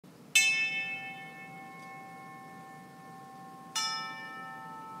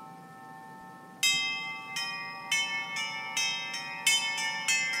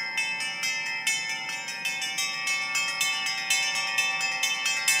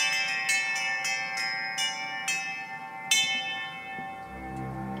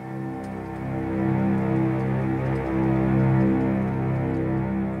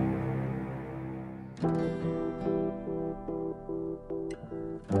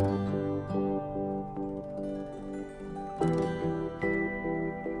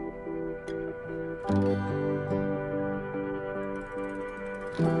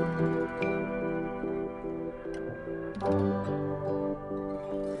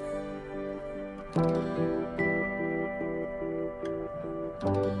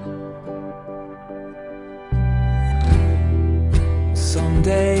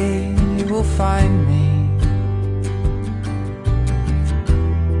Someday you will find me.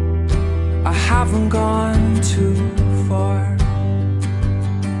 I haven't gone too far.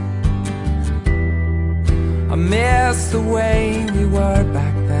 I miss the way we were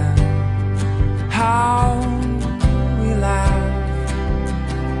back then. How we laughed.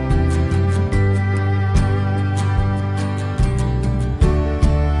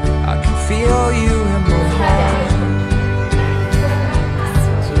 I can feel you in my heart.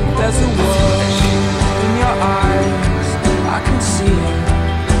 There's a world in your eyes, I can see it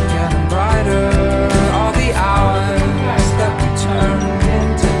getting brighter. All the hours that we turned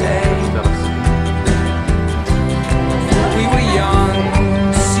into days. We were young,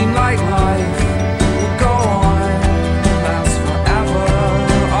 seemed like life would go on, last forever.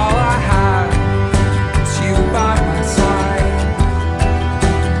 All I had was you by my side.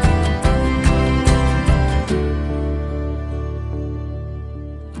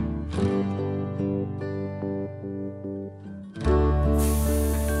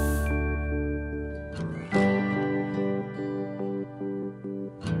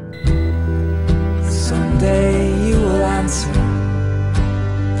 Someday you will answer.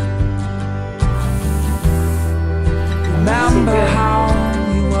 Remember how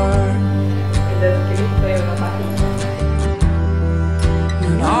we were,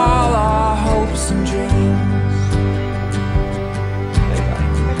 and all our hopes and dreams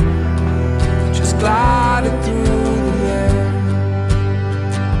just glided through the air.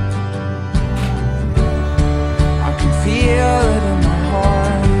 I can feel it in my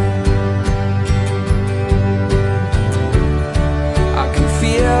heart. I can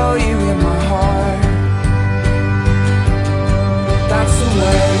feel you in my heart. That's the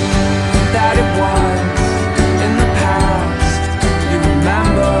way that it was in the past. You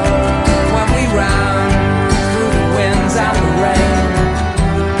remember when we ran through the winds and the rain.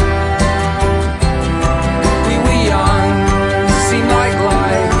 We were young, seemed like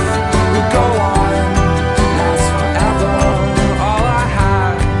life would go on, last forever. All I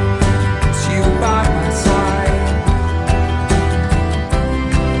had was you by my side.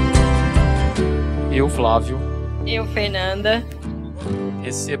 Eu, Flávio, Eu, Fernanda,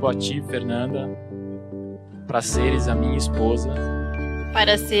 recebo a ti, Fernanda, para seres a minha esposa,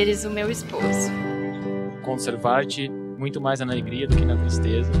 para seres o meu esposo, conservar-te muito mais na alegria do que na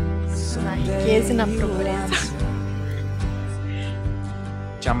tristeza, na riqueza e na pobreza,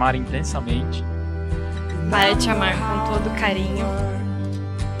 te amar intensamente para te amar com todo carinho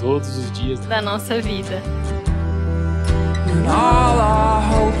todos os dias da nossa vida. And all our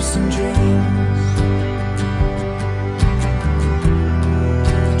hopes and dreams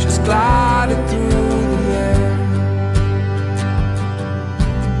just glided through the air.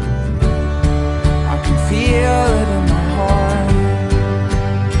 I can feel it in my heart.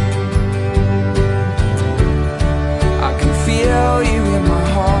 I can feel you in my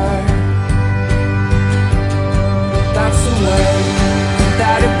heart. That's the way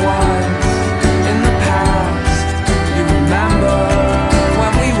that it was in the past. You remember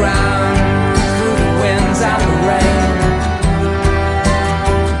when we ran through the winds and the rain.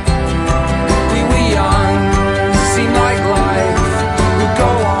 We were young, seemed like life would go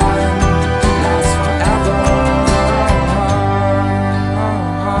on, last forever.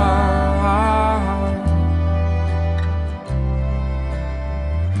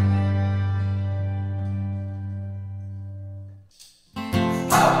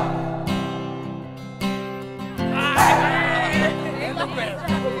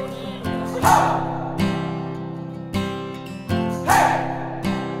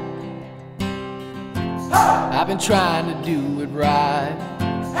 I've been trying to do it right.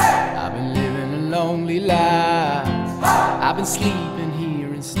 I've been living a lonely life. I've been sleeping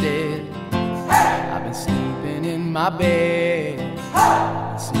here instead. I've been sleeping in my bed.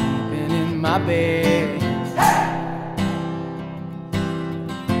 Sleeping in my bed.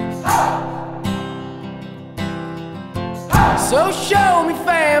 So show me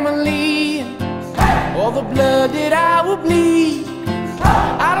family, all the blood that I will bleed.